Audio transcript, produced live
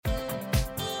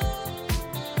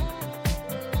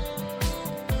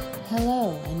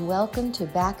Welcome to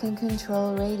Back in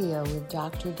Control Radio with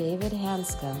Dr. David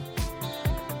Hanscom.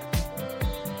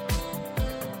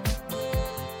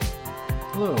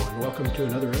 Hello, and welcome to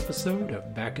another episode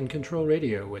of Back in Control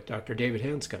Radio with Dr. David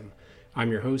Hanscom.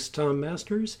 I'm your host, Tom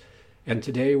Masters, and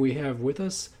today we have with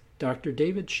us Dr.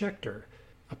 David Schechter,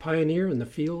 a pioneer in the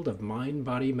field of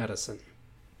mind-body medicine.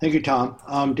 Thank you, Tom.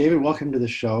 David, welcome to the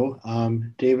show.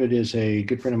 David is a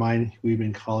good friend of mine. We've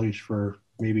been colleagues for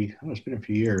it's been a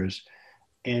few years,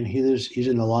 and he's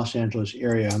in the Los Angeles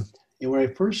area. And when I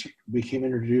first became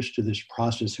introduced to this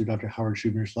process through Dr. Howard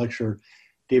Schubner's lecture,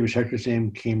 David Schechter's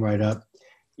name came right up.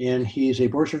 And he's a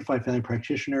board-certified family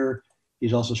practitioner.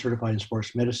 He's also certified in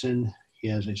sports medicine. He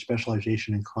has a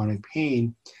specialization in chronic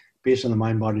pain based on the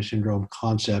mind-body syndrome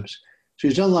concepts. So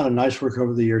he's done a lot of nice work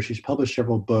over the years. He's published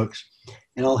several books,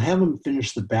 and I'll have him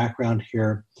finish the background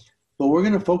here. What we're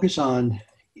going to focus on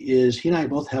is he and I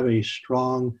both have a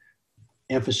strong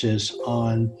emphasis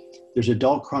on there's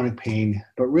adult chronic pain,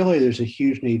 but really there's a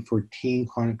huge need for teen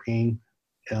chronic pain,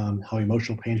 how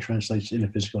emotional pain translates into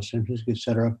physical symptoms,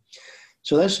 etc.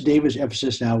 So that's David's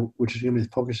emphasis now, which is going to be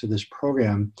the focus of this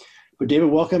program. But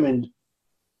David, welcome, and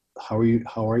how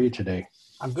are you today?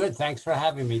 I'm good. Thanks for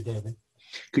having me, David.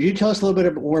 Could you tell us a little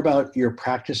bit more about your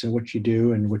practice and what you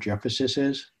do and what your emphasis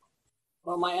is?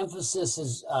 Well, my emphasis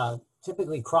is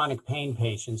typically chronic pain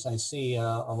patients. I see a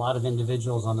lot of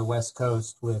individuals on the West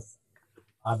Coast with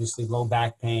obviously low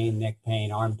back pain, neck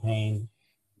pain, arm pain,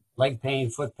 leg pain,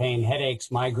 foot pain, headaches,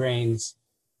 migraines,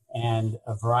 and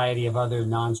a variety of other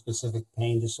non-specific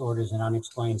pain disorders and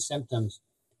unexplained symptoms.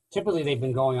 Typically, they've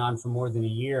been going on for more than a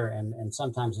year and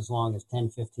sometimes as long as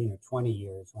 10, 15, or 20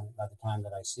 years by the time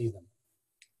that I see them.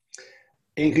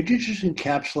 And could you just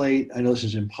encapsulate, I know this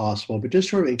is impossible, but just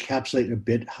sort of encapsulate a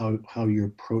bit how you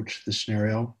approach the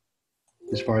scenario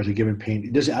as far as a given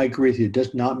pain? I agree with you, it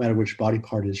does not matter which body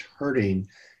part is hurting,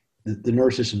 the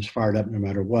nervous system's fired up no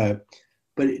matter what.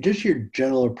 But just your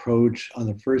general approach on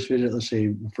the first visit, let's say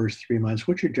the first 3 months,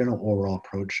 what's your general overall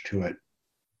approach to it?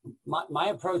 My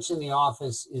approach in the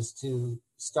office is to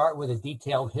start with a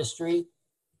detailed history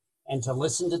and to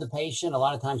listen to the patient. A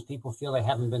lot of times people feel they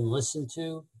haven't been listened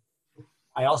to.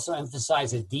 I also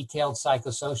emphasize a detailed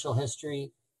psychosocial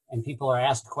history, and people are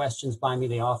asked questions by me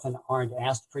they often aren't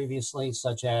asked previously,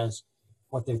 such as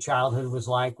what their childhood was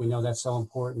like. We know that's so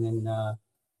important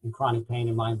in chronic pain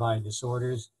and mind-body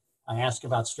disorders. I ask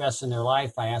about stress in their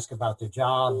life. I ask about their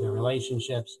job, their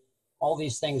relationships. All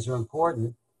these things are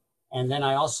important. And then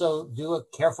I also do a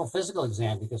careful physical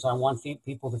exam because I want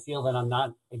people to feel that I'm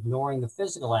not ignoring the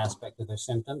physical aspect of their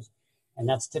symptoms. And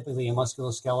that's typically a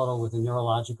musculoskeletal with a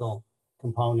neurological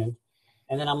component.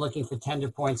 And then I'm looking for tender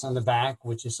points on the back,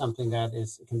 which is something that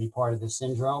can be part of the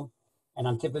syndrome. And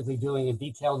I'm typically doing a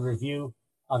detailed review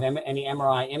of any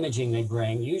MRI imaging they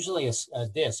bring, usually a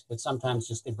disc, but sometimes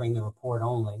just they bring the report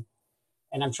only.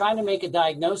 And I'm trying to make a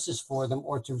diagnosis for them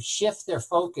or to shift their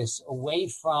focus away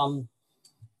from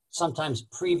sometimes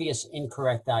previous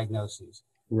incorrect diagnoses.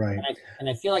 Right. And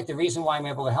I feel like the reason why I'm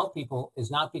able to help people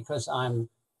is not because I'm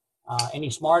any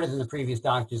smarter than the previous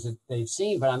doctors that they've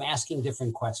seen, but I'm asking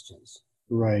different questions.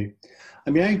 Right. I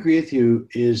mean, I agree with you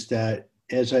is that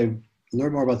as I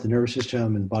learn more about the nervous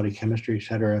system and body chemistry, et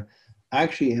cetera, I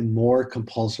actually am more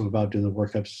compulsive about doing the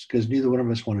workups because neither one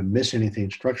of us want to miss anything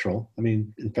structural. I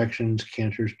mean, infections,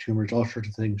 cancers, tumors, all sorts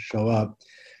of things show up.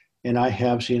 And I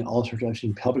have seen I've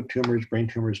seen pelvic tumors, brain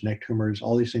tumors, neck tumors,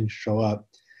 all these things show up.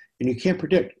 And you can't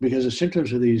predict because the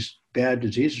symptoms of these bad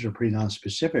diseases are pretty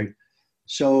nonspecific.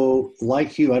 So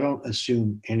like you, I don't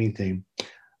assume anything.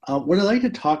 What I'd like to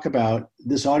talk about,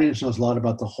 this audience knows a lot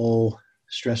about the whole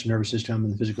stress nervous system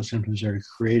and the physical symptoms that are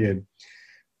created.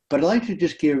 But I'd like to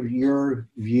just give your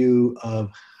view of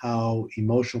how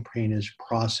emotional pain is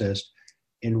processed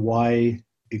and why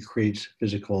it creates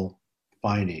physical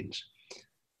findings.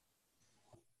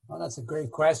 Well, that's a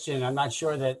great question. I'm not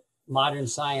sure that modern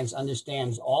science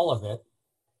understands all of it,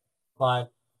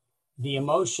 but the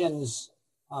emotions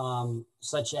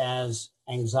such as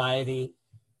anxiety,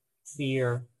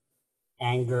 fear,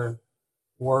 anger,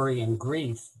 worry, and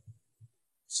grief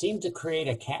seem to create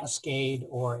a cascade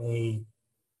or a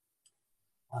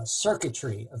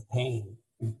circuitry of pain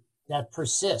that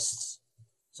persists.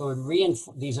 So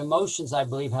these emotions, I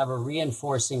believe, have a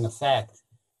reinforcing effect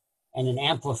and an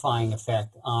amplifying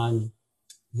effect on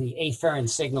the afferent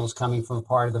signals coming from a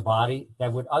part of the body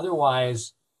that would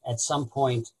otherwise, at some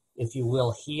point, if you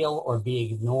will, heal or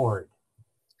be ignored.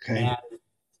 Okay. And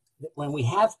when we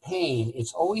have pain,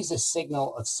 it's always a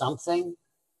signal of something,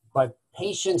 but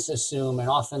patients assume, and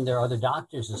often their other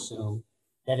doctors assume,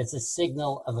 that it's a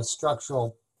signal of a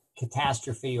structural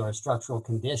catastrophe or a structural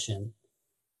condition.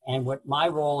 And what my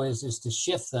role is to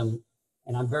shift them.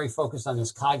 And I'm very focused on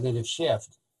this cognitive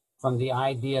shift from the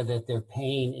idea that their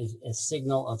pain is a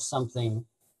signal of something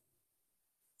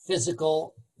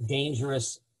physical,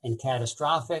 dangerous, and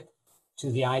catastrophic,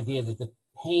 to the idea that the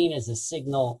pain is a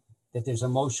signal that there's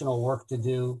emotional work to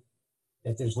do,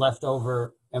 that there's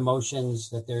leftover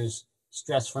emotions, that there's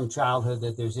stress from childhood,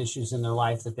 that there's issues in their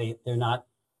life that they're not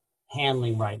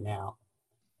handling right now.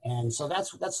 And so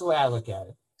that's the way I look at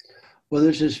it. Well,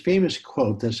 there's this famous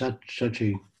quote that's not such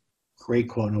a great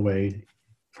quote in a way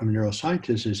from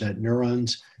neuroscientists, is that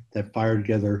neurons that fire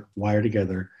together wire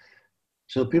together.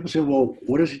 So people say, well,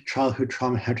 what does childhood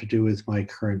trauma have to do with my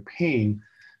current pain?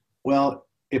 Well,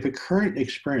 if a current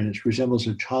experience resembles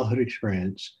a childhood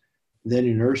experience, then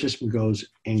your nervous system goes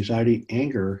anxiety,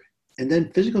 anger, and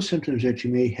then physical symptoms that you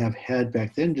may have had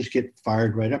back then just get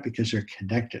fired right up because they're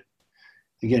connected.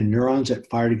 Again, neurons that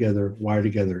fire together, wire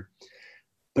together.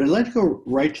 But I'd like to go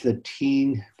right to the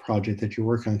teen project that you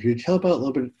work on. Could you tell about a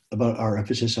little bit about our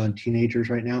emphasis on teenagers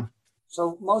right now?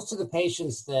 So most of the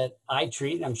patients that I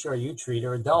treat, and I'm sure you treat,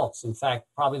 are adults. In fact,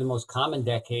 probably the most common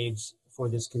decades for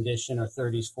this condition are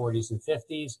 30s, 40s, and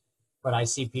 50s. But I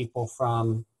see people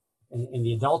from, in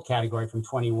the adult category, from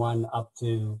 21 up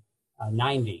to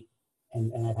 90.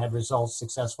 And I've had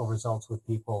successful results with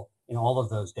people in all of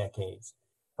those decades.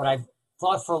 But I've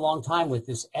thought for a long time, with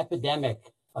this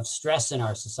epidemic of stress in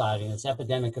our society, and this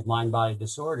epidemic of mind-body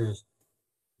disorders,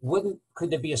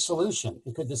 could there be a solution?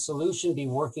 And could the solution be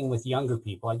working with younger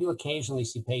people? I do occasionally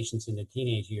see patients in their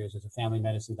teenage years. As a family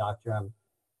medicine doctor,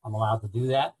 I'm allowed to do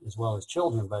that, as well as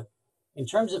children. But in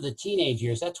terms of the teenage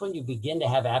years, that's when you begin to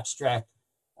have abstract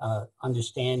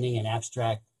understanding and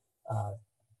abstract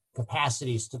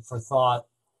capacities for thought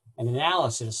and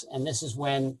analysis. And this is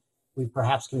when we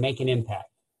perhaps can make an impact.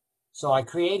 So I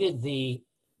created the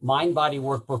Mind-Body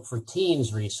Workbook for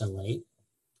Teens recently.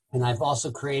 And I've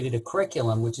also created a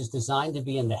curriculum which is designed to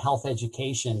be in the health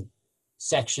education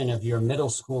section of your middle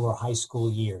school or high school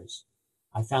years.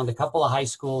 I found a couple of high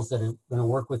schools that are going to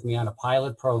work with me on a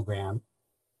pilot program.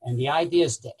 And the idea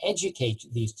is to educate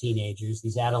these teenagers,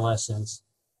 these adolescents,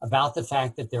 about the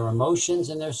fact that their emotions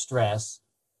and their stress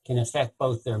can affect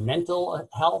both their mental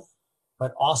health,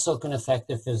 but also can affect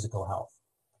their physical health.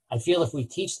 I feel if we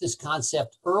teach this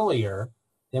concept earlier,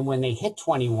 then when they hit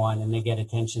 21 and they get a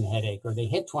tension headache, or they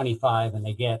hit 25 and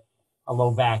they get a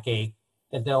low backache,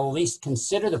 that they'll at least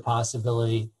consider the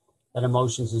possibility that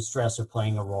emotions and stress are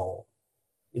playing a role.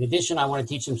 In addition, I want to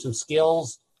teach them some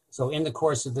skills. So in the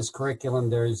course of this curriculum,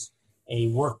 there's a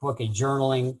workbook, a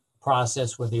journaling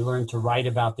process where they learn to write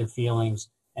about their feelings,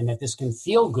 and that this can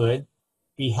feel good,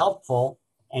 be helpful,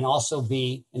 and also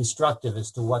be instructive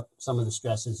as to what some of the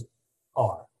stresses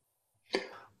are.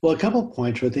 Well, a couple of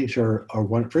points where I think are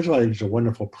one. First of all, I think it's a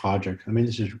wonderful project. I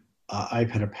mean,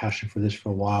 I've had a passion for this for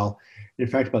a while. In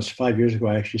fact, about 5 years ago,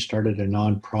 I actually started a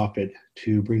nonprofit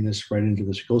to bring this right into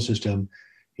the school system,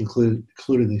 including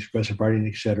the expressive writing,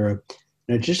 et cetera.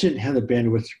 And I just didn't have the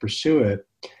bandwidth to pursue it.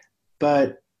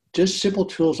 But just simple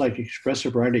tools like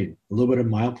expressive writing, a little bit of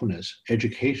mindfulness,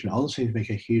 education, all those things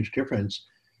make a huge difference.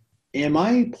 And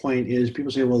my point is,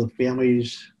 people say, well, the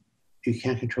families, you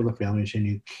can't control the families, and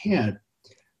you can't.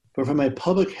 But from a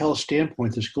public health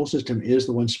standpoint, the school system is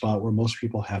the one spot where most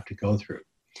people have to go through.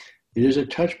 It is a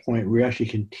touch point where you actually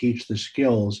can teach the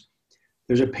skills.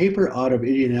 There's a paper out of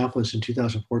Indianapolis in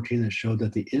 2014 that showed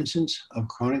that the incidence of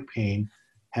chronic pain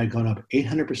had gone up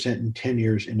 800% in 10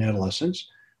 years in adolescents.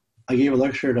 I gave a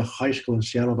lecture at a high school in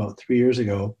Seattle about 3 years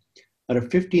ago. Out of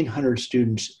 1,500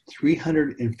 students,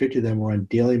 350 of them were on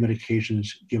daily medications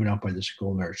given out by the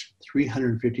school nurse.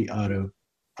 350 out of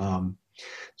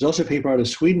there's also a paper out of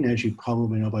Sweden, as you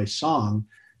probably know by Song,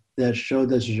 that showed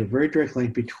that there's a very direct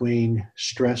link between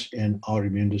stress and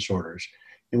autoimmune disorders.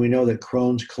 And we know that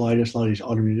Crohn's, colitis, a lot of these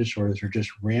autoimmune disorders are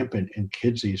just rampant in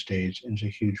kids these days, and it's a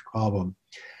huge problem.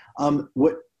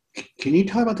 Can you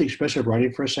talk about the expressive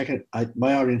writing for a second?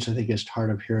 My audience, I think, is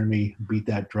tired of hearing me beat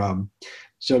that drum.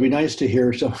 So it'd be nice to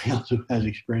hear somebody else who has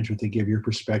experience with it give your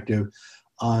perspective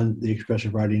on the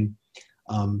expressive writing,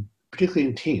 particularly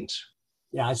in teens.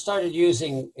 Yeah, I started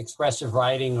using expressive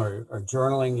writing or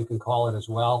journaling, you can call it as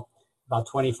well, about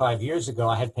 25 years ago.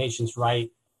 I had patients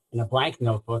write in a blank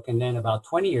notebook. And then about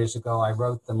 20 years ago, I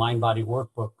wrote the Mind-Body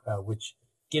Workbook, which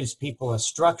gives people a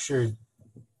structured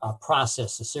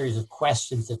process, a series of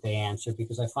questions that they answer,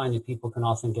 because I find that people can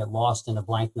often get lost in a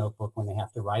blank notebook when they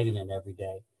have to write it in every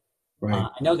day. Right.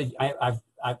 I know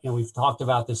that we've talked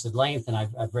about this at length, and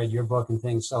I've read your book and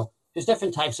things. So there's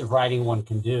different types of writing one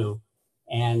can do.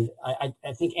 And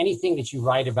I think anything that you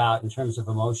write about in terms of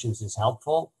emotions is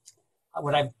helpful.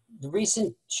 the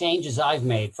recent changes I've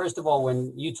made, first of all,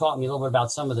 when you taught me a little bit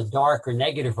about some of the dark or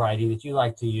negative writing that you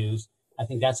like to use, I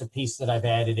think that's a piece that I've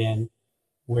added in,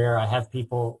 where I have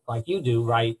people like you do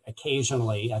write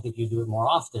occasionally. I think you do it more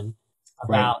often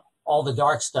about all the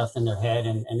dark stuff in their head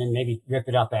and then maybe rip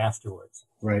it up afterwards.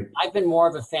 Right. I've been more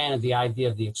of a fan of the idea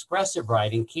of the expressive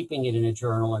writing, keeping it in a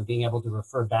journal and being able to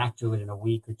refer back to it in a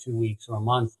week or 2 weeks or a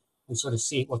month and sort of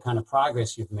see what kind of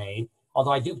progress you've made.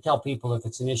 Although I do tell people, if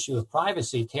it's an issue of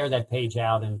privacy, tear that page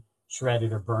out and shred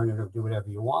it or burn it or do whatever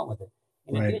you want with it.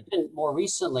 In addition, more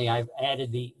recently, I've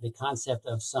added the concept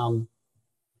of some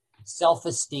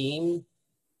self-esteem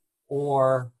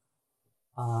or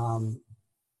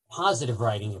positive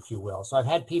writing, if you will. So I've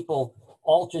had people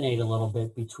alternate a little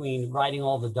bit between writing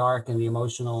all the dark and the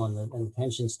emotional and the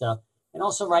tension stuff, and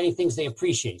also writing things they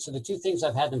appreciate. So the two things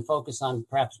I've had them focus on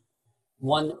perhaps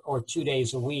 1 or 2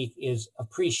 days a week is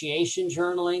appreciation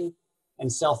journaling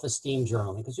and self-esteem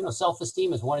journaling. Because, you know,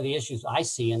 self-esteem is one of the issues I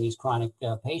see in these chronic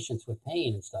patients with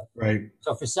pain and stuff. Right.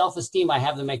 So for self-esteem, I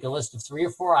have them make a list of 3 or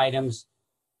 4 items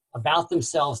about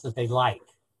themselves that they like,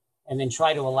 and then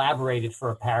try to elaborate it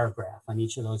for a paragraph on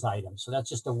each of those items. So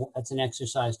that's that's an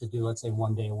exercise to do, let's say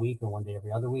 1 day a week or 1 day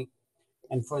every other week.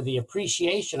 And for the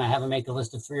appreciation, I have them make a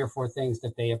list of 3 or 4 things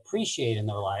that they appreciate in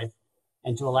their life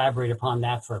and to elaborate upon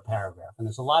that for a paragraph. And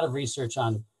there's a lot of research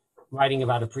on writing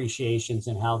about appreciations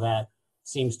and how that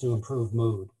seems to improve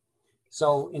mood.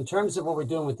 So in terms of what we're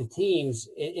doing with the teams,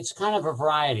 it's kind of a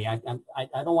variety. I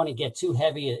don't want to get too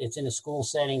heavy. It's in a school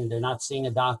setting. They're not seeing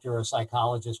a doctor or a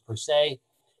psychologist per se.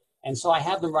 And so I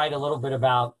have them write a little bit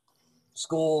about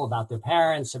school, about their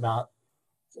parents, about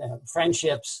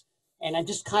friendships, and I'm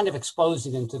just kind of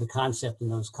exposing them to the concept in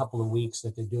those couple of weeks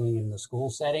that they're doing in the school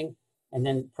setting. And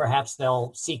then perhaps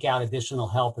they'll seek out additional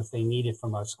help if they need it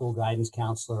from a school guidance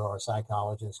counselor or a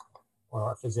psychologist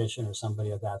or a physician or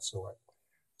somebody of that sort.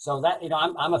 So that, you know,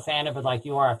 I'm a fan of it like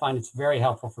you are. I find it's very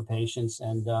helpful for patients,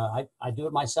 and I do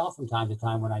it myself from time to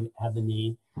time when I have the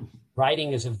need.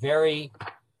 Writing is a very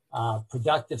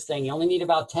productive thing. You only need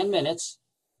about 10 minutes.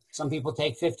 Some people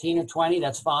take 15 or 20.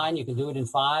 That's fine. You can do it in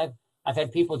 5. I've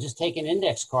had people just take an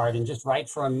index card and just write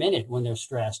for a minute when they're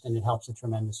stressed, and it helps a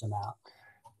tremendous amount.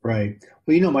 Right.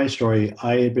 Well, you know my story.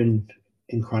 I had been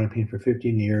in chronic pain for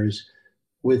 15 years.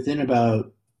 Within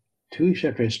about 2 weeks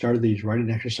after I started these writing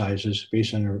exercises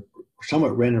based on a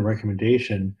somewhat random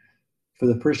recommendation, for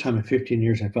the first time in 15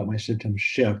 years, I felt my symptoms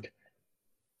shift.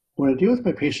 When I deal with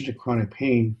my patients with chronic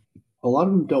pain, a lot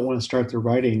of them don't want to start their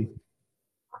writing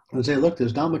and say, look,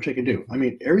 there's not much I can do. I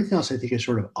mean, everything else I think is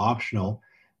sort of optional.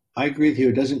 I agree with you.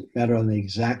 It doesn't matter on the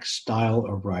exact style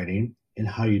of writing and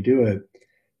how you do it.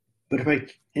 But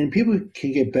people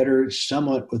can get better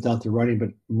somewhat without the writing, but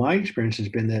my experience has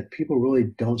been that people really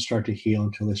don't start to heal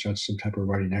until they start some type of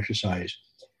writing exercise.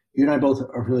 You and I both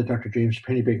are familiar with Dr. James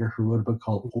Pennebaker, who wrote a book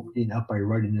called Opening Up by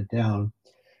Writing It Down.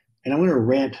 And I'm going to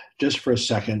rant just for a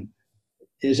second,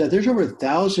 is that there's over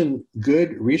 1,000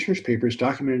 good research papers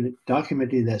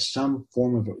documenting that some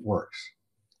form of it works.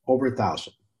 Over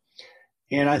 1,000.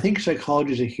 And I think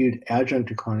psychology is a huge adjunct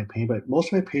to chronic pain, but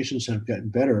most of my patients that have gotten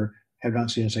better have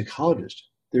not seen a psychologist.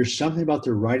 There's something about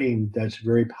their writing that's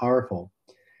very powerful.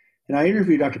 And I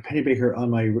interviewed Dr. Pennebaker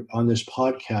on this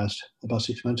podcast about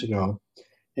 6 months ago.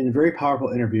 In a very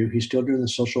powerful interview. He's still doing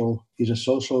he's a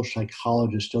social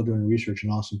psychologist, still doing research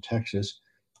in Austin, Texas.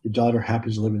 His daughter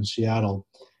happens to live in Seattle.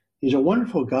 He's a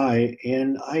wonderful guy,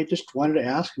 and I just wanted to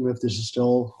ask him if this is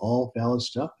still all valid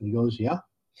stuff. And he goes, yeah.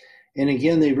 And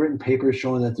again, they've written papers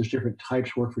showing that there's different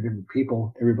types work for different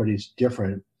people. Everybody's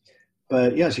different.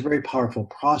 But yeah, it's a very powerful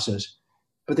process.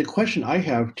 But the question I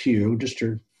have to you, just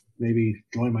to maybe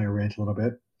join my rant a little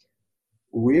bit,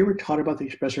 were you ever taught about the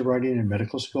expressive writing in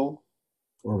medical school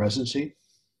or residency?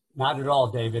 Not at all,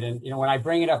 David. And, you know, when I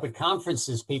bring it up at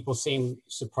conferences, people seem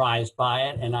surprised by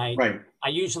it. And I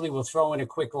usually will throw in a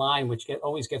quick line, which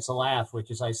always gets a laugh, which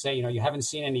is I say, you know, you haven't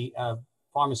seen any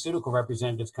pharmaceutical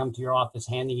representatives come to your office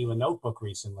handing you a notebook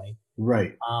recently.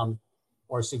 Right.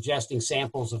 Or suggesting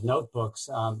samples of notebooks.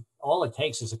 All it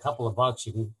takes is a couple of bucks.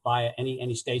 You can buy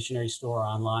any stationery store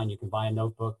online. You can buy a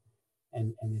notebook.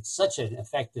 And it's such an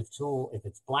effective tool if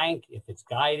it's blank, if it's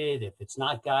guided, if it's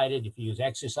not guided, if you use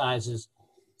exercises.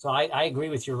 So I agree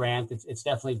with your rant. It's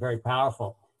definitely very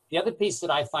powerful. The other piece that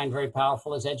I find very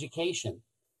powerful is education.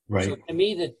 Right. So to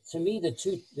me,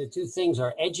 the two things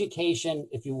are education,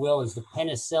 if you will, is the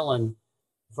penicillin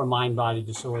for mind-body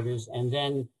disorders, and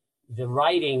then the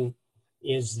writing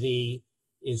is the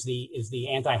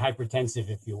antihypertensive,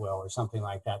 if you will, or something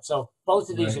like that. So both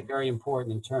of these are very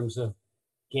important in terms of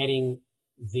getting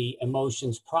the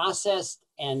emotions processed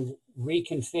and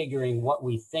reconfiguring what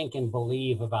we think and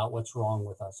believe about what's wrong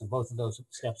with us. And both of those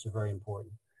steps are very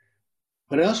important.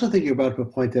 But I also think you're about to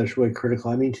point that's really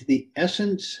critical. I mean, to the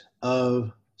essence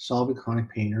of solving chronic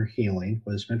pain or healing,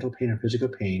 whether it's mental pain or physical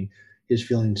pain, is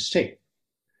feeling safe.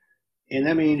 And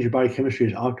that means your body chemistry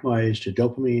is optimized to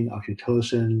dopamine,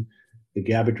 oxytocin, the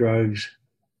GABA drugs,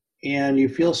 and you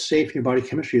feel safe and your body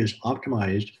chemistry is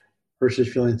optimized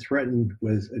versus feeling threatened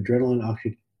with adrenaline,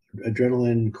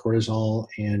 cortisol,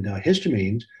 and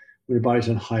histamines when your body's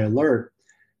on high alert.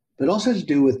 But it also has to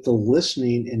do with the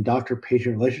listening and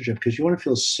doctor-patient relationship, because you want to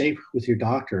feel safe with your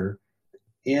doctor.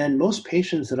 And most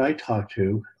patients that I talk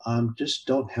to just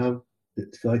don't feel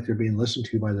like they're being listened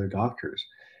to by their doctors.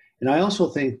 And I also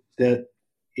think that,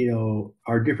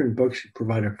 our different books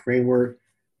provide a framework.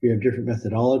 We have different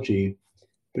methodology.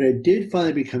 But I did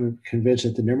finally become convinced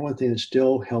that the number one thing that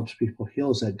still helps people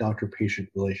heal is that doctor-patient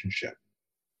relationship.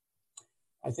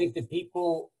 I think that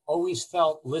people always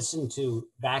felt listened to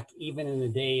back even in the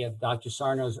day of Dr.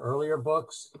 Sarno's earlier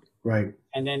books. Right.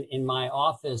 And then in my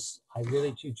office, I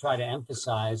really do try to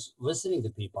emphasize listening to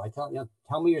people. I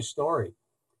tell me your story.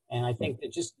 And I think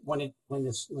that just when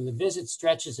the visit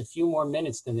stretches a few more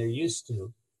minutes than they're used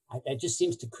to, it just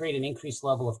seems to create an increased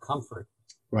level of comfort.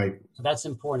 Right. So that's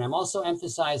important. I'm also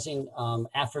emphasizing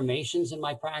affirmations in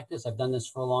my practice. I've done this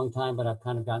for a long time, but I've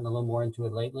kind of gotten a little more into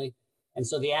it lately. And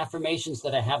so the affirmations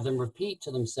that I have them repeat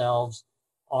to themselves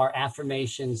are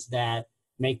affirmations that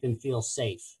make them feel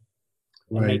safe,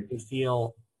 and make them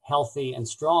feel healthy and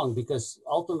strong, because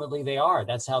ultimately they are.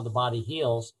 That's how the body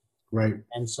heals. Right.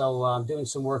 And so I'm doing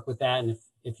some work with that. And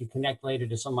if you connect later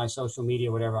to some of my social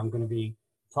media, whatever, I'm going to be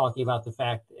talking about the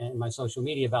fact in my social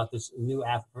media about this new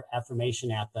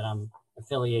affirmation app that I'm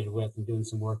affiliated with and doing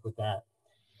some work with that.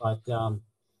 But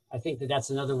I think that that's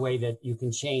another way that you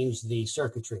can change the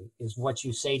circuitry, is what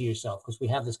you say to yourself, because we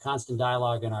have this constant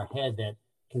dialogue in our head that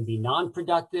can be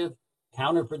non-productive,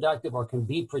 counterproductive, or can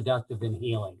be productive in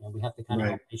healing. And we have to kind of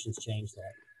help patients change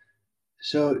that.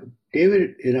 So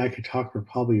David and I could talk for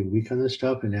probably a week on this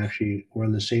stuff, and actually we're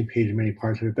on the same page in many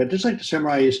parts of it. But I'd just like to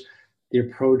summarize the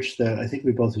approach that I think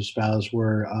we both espouse,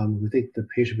 where we think the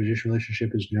patient-physician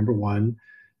relationship is number one.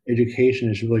 Education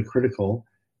is really critical.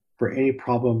 For any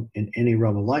problem in any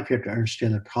realm of life, you have to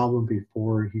understand the problem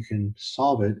before you can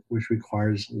solve it, which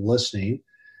requires listening.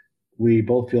 We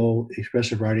both feel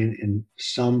expressive writing in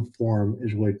some form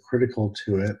is really critical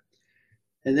to it.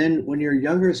 And then when you're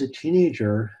younger as a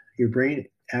teenager, your brain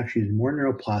actually is more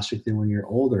neuroplastic than when you're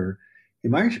older. In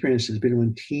my experience, has been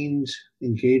when teens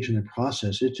engage in the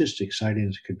process, it's just exciting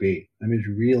as it could be. I mean, it's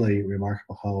really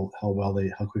remarkable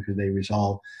how quickly they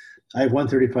resolve. I have one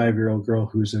 35-year-old girl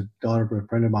who's a daughter of a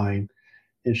friend of mine,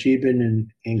 and she'd been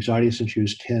in anxiety since she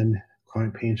was 10,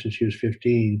 chronic pain since she was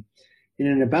 15. And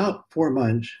in about 4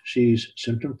 months, she's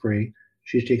symptom-free.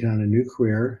 She's taken on a new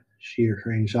career.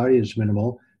 Her anxiety is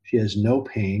minimal. She has no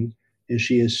pain, and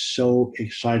she is so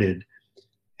excited.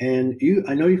 And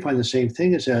I know you find the same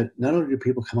thing, is that not only do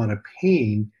people come out of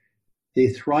pain, they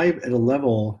thrive at a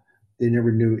level they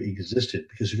never knew existed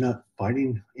because they're not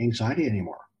fighting anxiety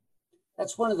anymore.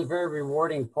 That's one of the very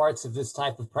rewarding parts of this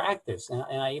type of practice.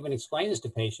 And I even explain this to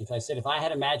patients. I said, if I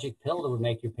had a magic pill that would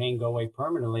make your pain go away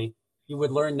permanently, you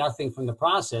would learn nothing from the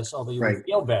process, although you would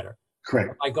feel better. Correct.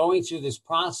 But by going through this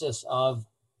process of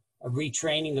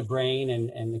retraining the brain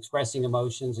and expressing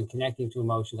emotions and connecting to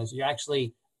emotions, you're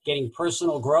actually getting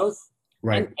personal growth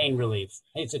and pain relief.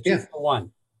 It's a 2-for-1.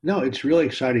 No, it's really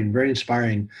exciting, very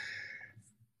inspiring.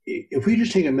 If we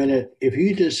just take a minute, if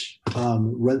you just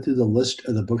run through the list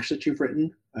of the books that you've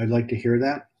written, I'd like to hear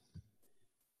that.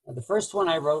 The first one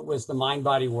I wrote was the Mind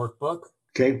Body Workbook.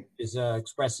 Okay. Is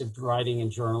expressive writing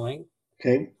and journaling.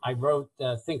 Okay. I wrote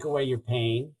Think Away Your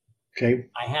Pain. Okay.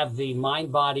 I have the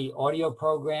Mind Body audio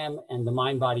program and the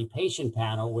Mind Body Patient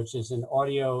Panel, which is an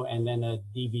audio and then a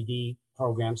DVD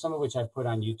program, some of which I've put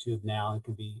on YouTube now and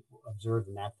can be observed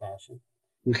in that fashion.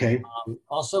 Okay.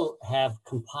 Also have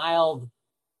compiled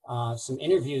some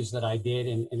interviews that I did,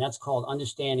 and that's called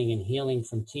Understanding and Healing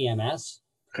from TMS.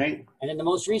 Okay. And then the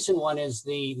most recent one is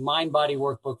the Mind Body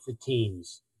Workbook for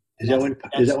Teens. Is that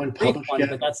one published yet?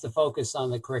 But that's the focus on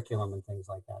the curriculum and things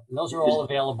like that. And those are all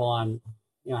available on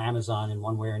Amazon in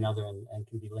one way or another, and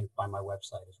can be linked by my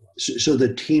website as well. So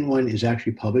the teen one is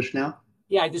actually published now?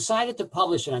 Yeah, I decided to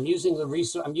publish it. I'm using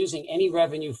I'm using any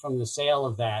revenue from the sale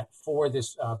of that for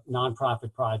this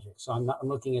nonprofit project. So I'm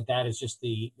looking at that as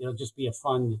it'll just be a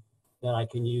fund that I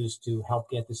can use to help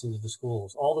get this into the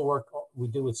schools. All the work we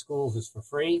do with schools is for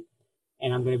free,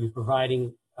 and I'm going to be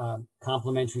providing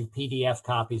complimentary PDF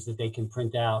copies that they can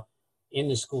print out in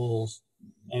the schools.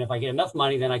 And if I get enough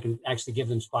money, then I can actually give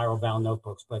them spiral bound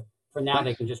notebooks. But for now,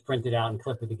 they can just print it out and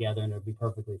clip it together and it'll be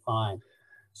perfectly fine.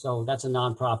 So that's a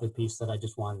nonprofit piece that I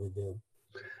just wanted to do.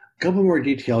 A couple more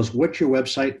details. What's your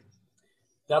website?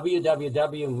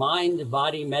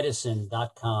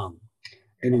 www.mindbodymedicine.com.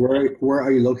 And where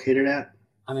are you located at?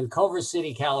 I'm in Culver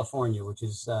City, California, which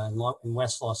is in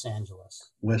West Los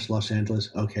Angeles. West Los Angeles.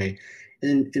 Okay.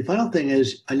 And the final thing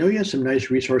is, I know you have some nice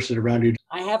resources around you.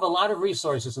 I have a lot of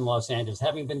resources in Los Angeles.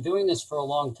 Having been doing this for a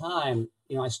long time,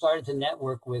 I started to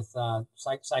network with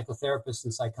psychotherapists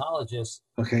and psychologists.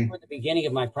 Okay. At the beginning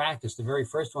of my practice, the very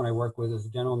first one I worked with was a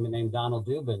gentleman named Donald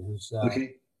Dubin, who's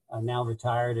now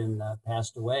retired and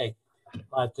passed away.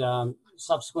 But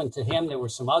subsequent to him, there were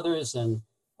some others. And,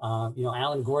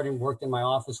 Alan Gordon worked in my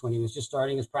office when he was just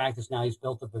starting his practice. Now he's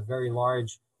built up a very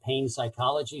large pain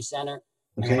psychology center.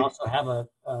 Okay. And I also have a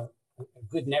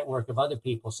good network of other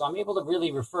people. So I'm able to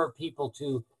really refer people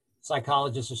to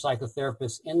psychologists or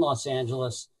psychotherapists in Los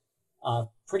Angeles,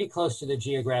 pretty close to the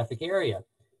geographic area.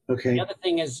 Okay. The other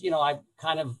thing is, I've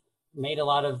kind of made a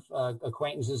lot of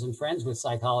acquaintances and friends with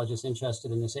psychologists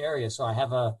interested in this area. So I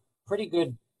have a pretty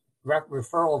good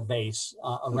referral base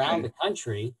around the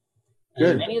country. And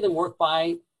Good. Many of them work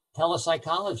by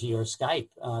telepsychology or Skype.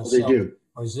 They do.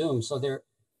 Or Zoom. So they're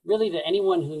really to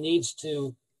anyone who needs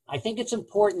to. I think it's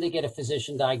important to get a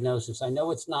physician diagnosis. I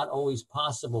know it's not always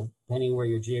possible depending where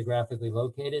you're geographically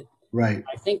located. Right.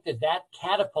 I think that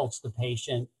catapults the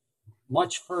patient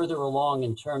much further along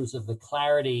in terms of the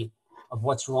clarity of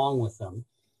what's wrong with them.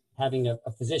 Having a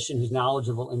physician who's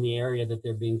knowledgeable in the area that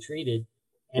they're being treated,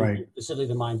 and specifically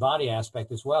the mind-body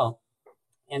aspect as well.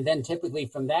 And then typically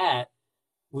from that,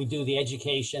 we do the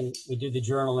education, we do the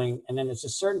journaling, and then it's a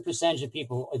certain percentage of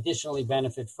people who additionally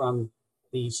benefit from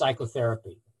the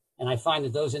psychotherapy. And I find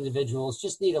that those individuals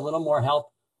just need a little more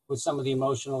help with some of the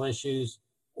emotional issues,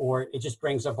 or it just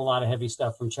brings up a lot of heavy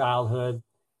stuff from childhood,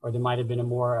 or there might have been a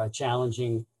more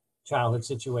challenging childhood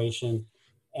situation.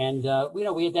 And,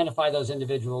 we identify those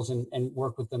individuals and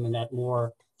work with them in that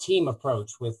more team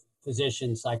approach with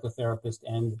physician, psychotherapist,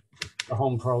 and the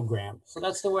home program. So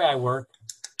that's the way I work.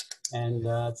 And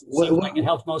it seems like it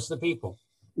helps most of the people.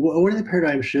 One of the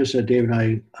paradigm shifts that Dave and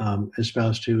I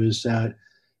espouse to is that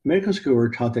medical school we're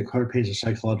taught that chronic pain is a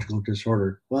psychological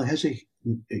disorder. Well, it has a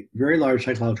very large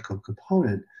psychological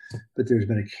component, but there's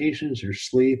medications, there's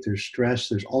sleep, there's stress,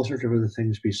 there's all sorts of other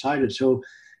things beside it. So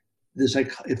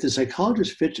if the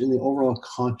psychologist fits in the overall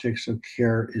context of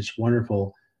care, it's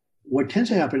wonderful. What tends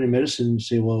to happen in medicine is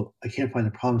say, well, I can't find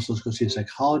the problem, so let's go see a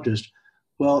psychologist.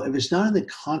 Well, if it's not in the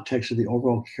context of the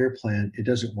overall care plan, it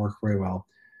doesn't work very well.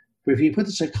 But if you put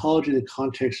the psychology in the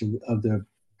context of the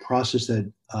process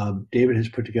that David has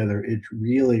put together, it's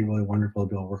really, really wonderful to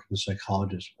be able to work with a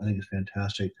psychologist. I think it's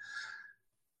fantastic.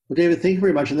 Well, David, thank you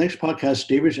very much. In the next podcast,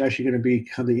 David's actually going to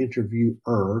become the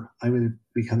interviewer. I'm going to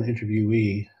become the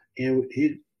interviewee. And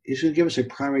he's going to give us a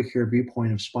primary care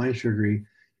viewpoint of spine surgery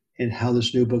and how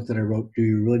this new book that I wrote, Do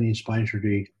You Really Need Spine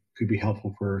Surgery, could be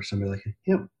helpful for somebody like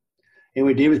him.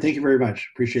 Anyway, David, thank you very much.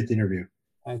 Appreciate the interview.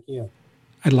 Thank you.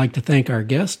 I'd like to thank our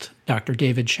guest, Dr.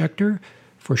 David Schechter,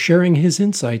 for sharing his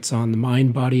insights on the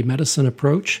mind-body medicine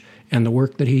approach and the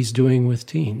work that he's doing with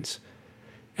teens.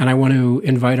 And I want to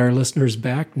invite our listeners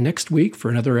back next week for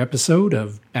another episode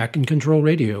of Back in Control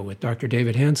Radio with Dr.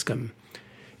 David Hanscom.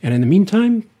 And in the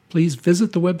meantime, please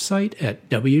visit the website at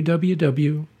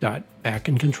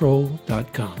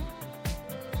www.backincontrol.com.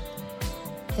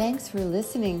 Thanks for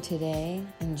listening today,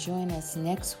 and join us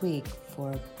next week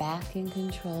for Back in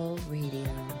Control Radio.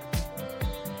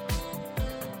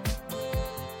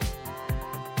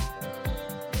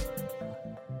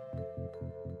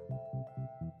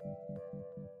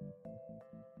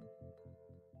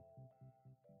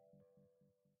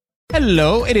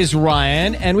 Hello, it is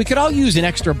Ryan, and we could all use an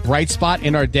extra bright spot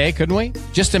in our day, couldn't we?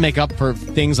 Just to make up for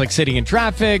things like sitting in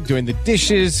traffic, doing the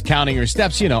dishes, counting your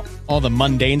steps, all the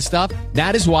mundane stuff.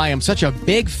 That is why I'm such a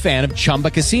big fan of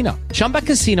Chumba Casino. Chumba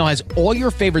Casino has all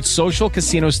your favorite social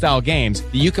casino-style games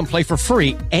that you can play for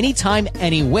free anytime,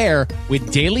 anywhere with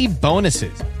daily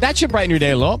bonuses. That should brighten your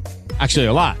day a little. Actually,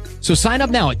 a lot. So sign up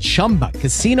now at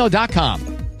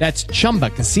ChumbaCasino.com. That's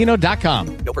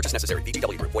ChumbaCasino.com. No purchase necessary.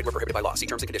 VGW Group. Void where prohibited by law. See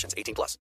terms and conditions. 18+.